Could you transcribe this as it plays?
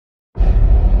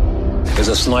is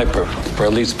a sniper for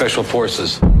elite special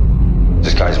forces.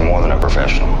 This guy's more than a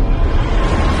professional.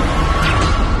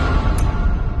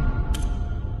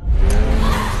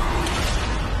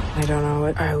 I don't know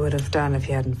what I would have done if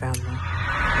you hadn't found me.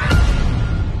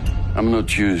 I'm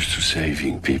not used to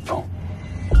saving people.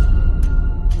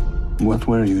 What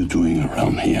were you doing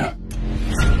around here?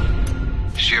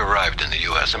 She arrived in the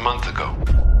U.S. a month ago.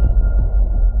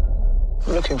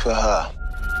 I'm looking for her.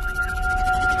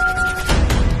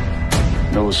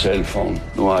 No cell phone,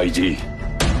 no ID.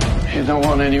 You don't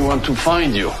want anyone to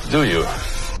find you, do you?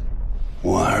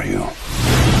 Who are you?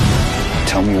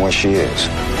 Tell me where she is.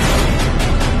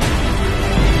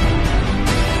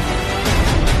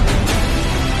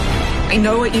 I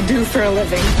know what you do for a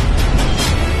living.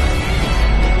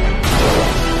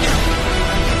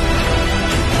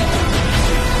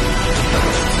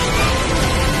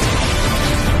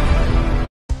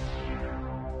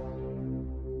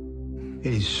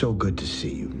 It is so good to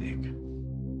see you, Nick.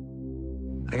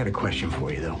 I got a question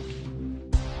for you, though.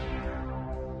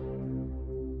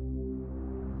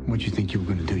 What you think you were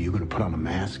gonna do? You were gonna put on a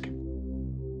mask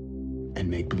and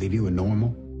make believe you were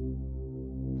normal?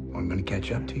 Or I'm gonna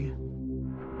catch up to you?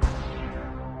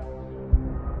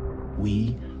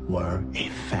 We were a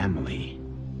family,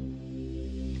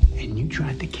 and you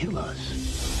tried to kill us.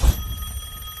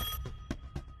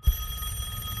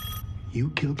 You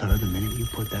killed her the minute you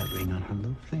put that ring on her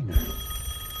little finger.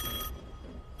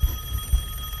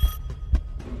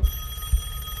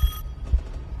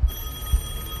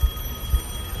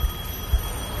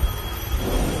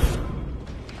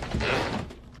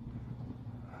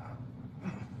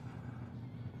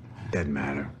 Doesn't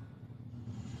matter.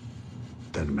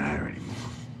 Doesn't matter anymore.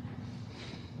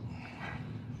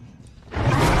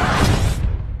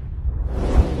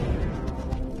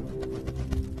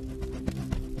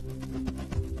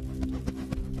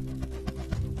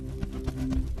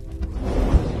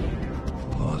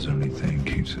 Law's only thing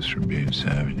keeps us from being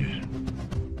savages.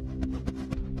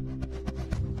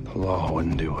 The law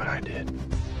wouldn't do what I did.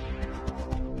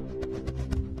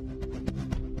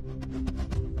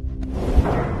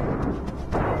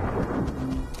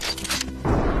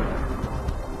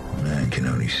 Man can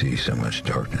only see so much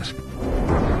darkness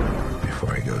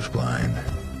before he goes blind.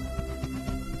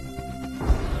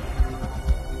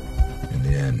 In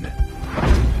the end,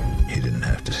 he didn't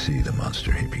have to see the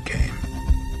monster he became.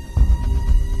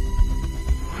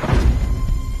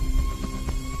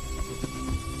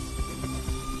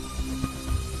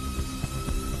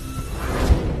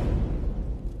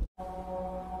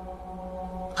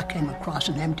 I came across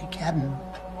an empty cabin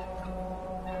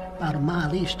about a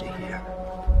mile east of here.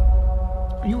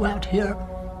 Are you out here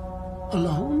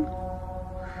alone?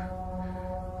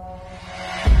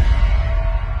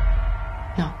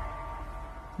 No.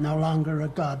 No longer a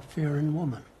God-fearing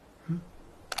woman.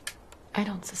 I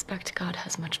don't suspect God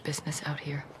has much business out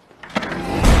here.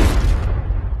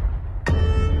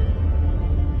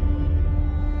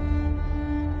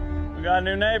 We got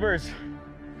new neighbors.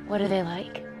 What are they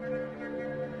like?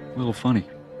 A little funny.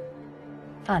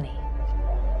 Funny.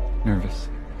 Nervous.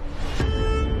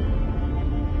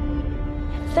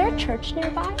 Is there a church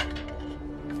nearby?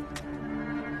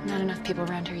 Not enough people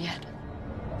around here yet.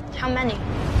 How many?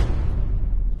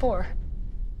 4.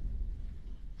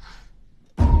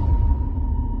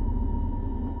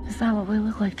 Is that what we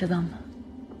look like to them?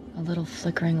 A little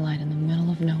flickering light in the middle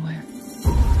of nowhere.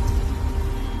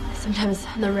 Sometimes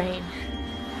in the rain.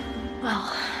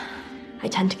 Well, I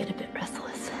tend to get a bit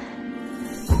restless.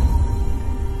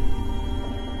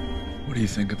 What do you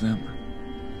think of them?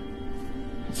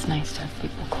 It's nice to have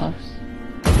people close.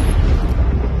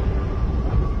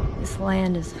 This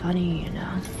land is funny, you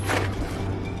know.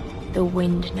 The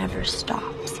wind never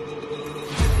stops.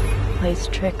 Plays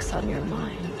tricks on your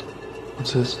mind.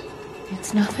 What's this?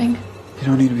 It's nothing. You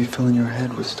don't need to be filling your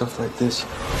head with stuff like this.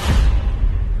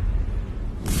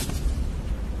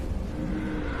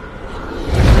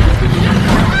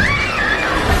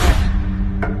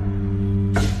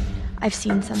 I've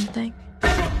seen something.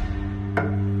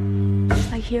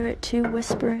 I hear it too,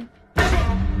 whispering. You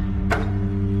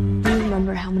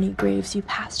remember how many graves you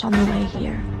passed on the way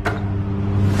here?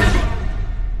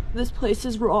 This place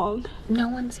is wrong. No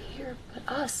one's here but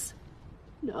us.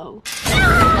 No.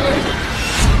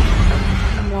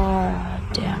 Mara,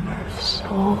 dammer of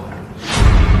soul.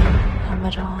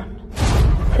 Hamadan,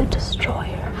 the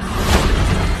destroyer.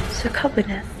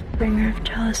 Succubineth, bringer of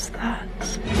jealous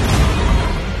thoughts.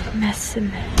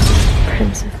 Messimet,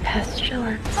 prince of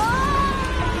pestilence.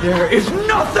 There is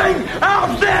nothing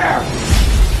out there!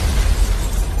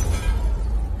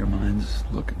 Your mind's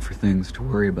looking for things to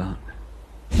worry about.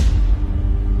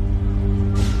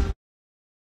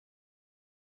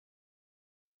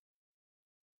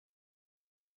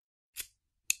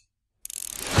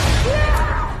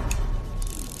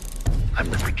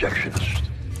 projectionist.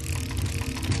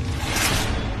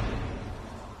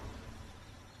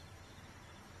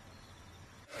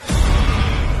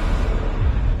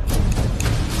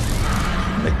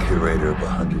 The curator of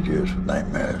 100 years of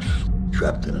nightmares,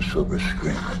 trapped in a silver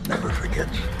screen that never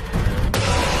forgets.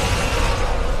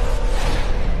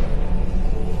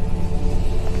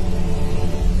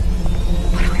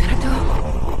 What are we gonna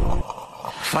do?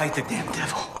 Fight the damn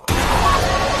devil.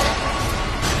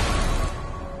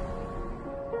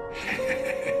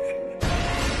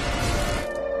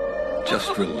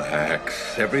 Just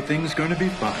relax. Everything's going to be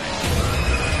fine.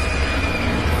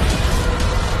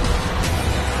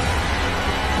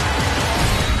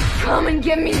 Come and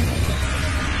get me.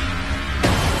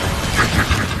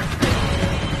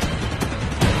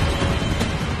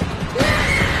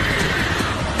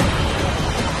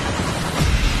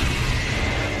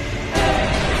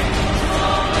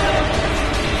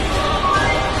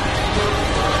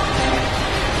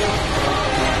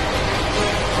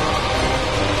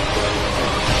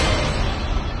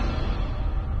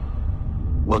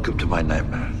 Welcome to my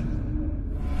nightmare.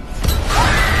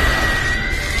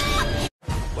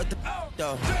 What the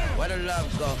though? Where the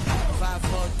love go? 5,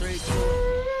 4, 3, 2.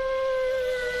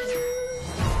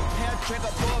 Hair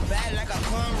trigger, pull back like a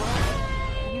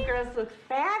cornrow. You girls look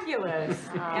fabulous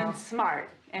and smart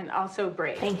and also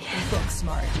brave. Thank you.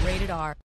 Booksmart, rated R.